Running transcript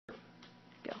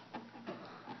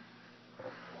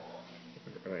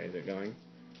Is it going?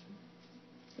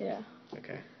 Yeah.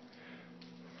 Okay.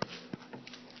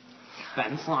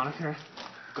 Ben Sloniker,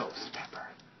 Ghost Pepper.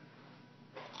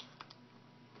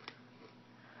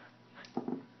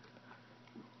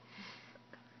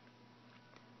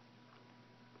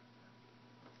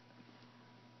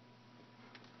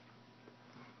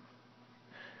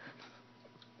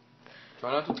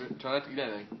 Try not to eat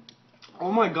anything.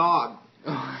 Oh my god.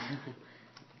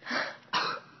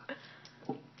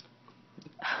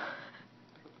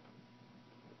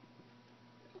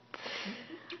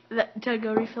 Ted,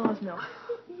 go refill his milk.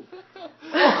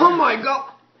 Oh my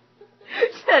god.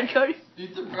 Ted, go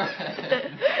Eat the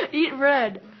bread. eat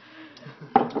bread.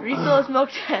 Refill his milk,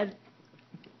 Ted.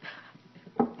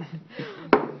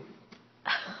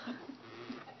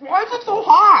 Why is it so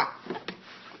hot?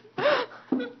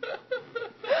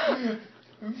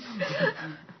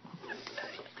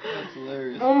 That's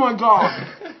hilarious. Oh my god.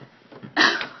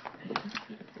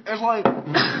 It's like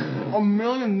a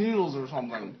million needles or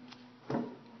something.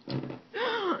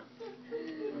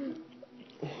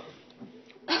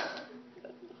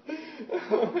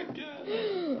 Oh my god.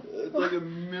 It's like a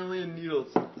million needles.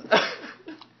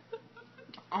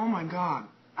 Oh my god.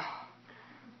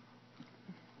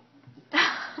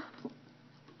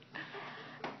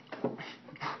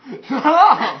 Shut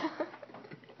up!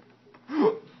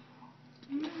 Oh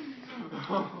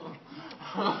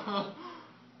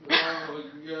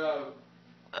god.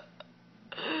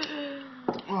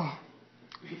 Oh.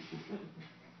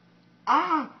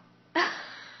 Ah!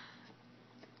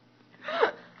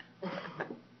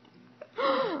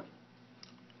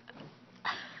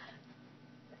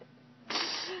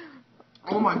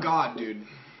 Oh my god, dude.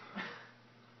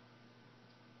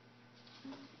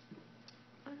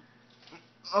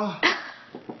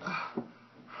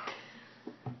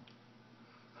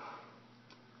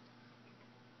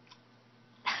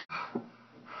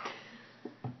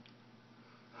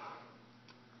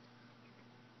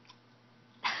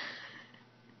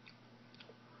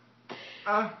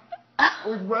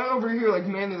 Like right over here, like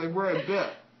Mandy, like where I bit.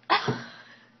 That's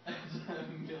a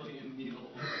million needles.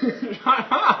 Shut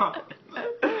up!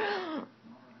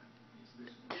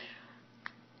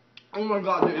 Oh my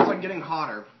god, dude, it's like getting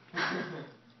hotter.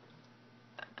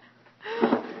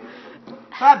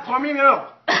 Dad, pour me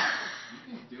milk. You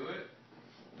can do it.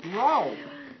 No.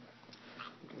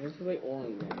 This is like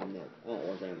orange milk. Oh,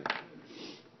 organic.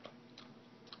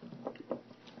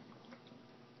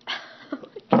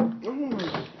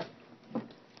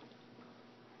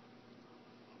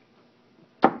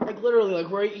 Like literally,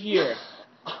 like right here.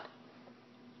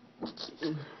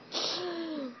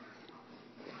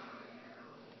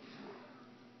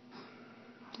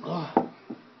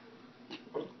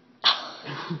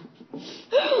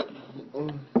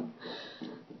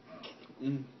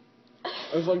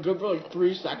 It was like good for like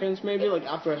 3 seconds maybe, like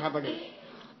after I had like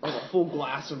a full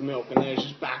glass of milk, and then it's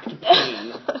just back to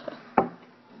pain.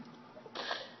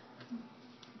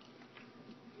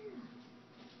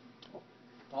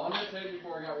 How long did it take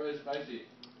before it got really spicy?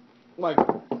 Like,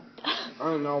 I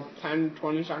don't know, 10,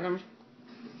 20 seconds?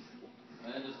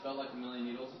 And it just felt like a million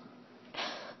needles?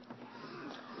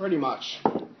 Pretty much.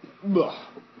 Ugh.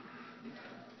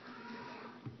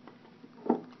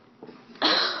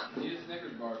 Eat a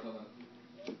Snickers bar or something.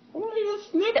 I want to eat a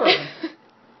Snickers.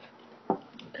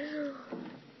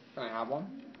 Can I have one?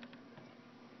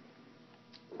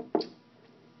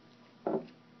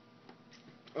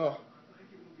 Oh.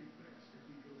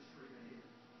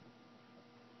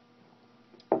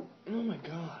 Oh my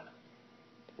god.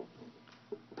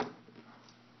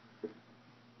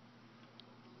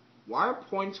 Why are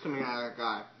points coming out of that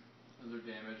guy? Those are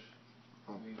damage.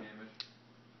 Oh. Being damaged.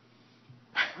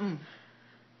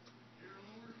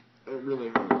 It really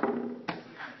hurts.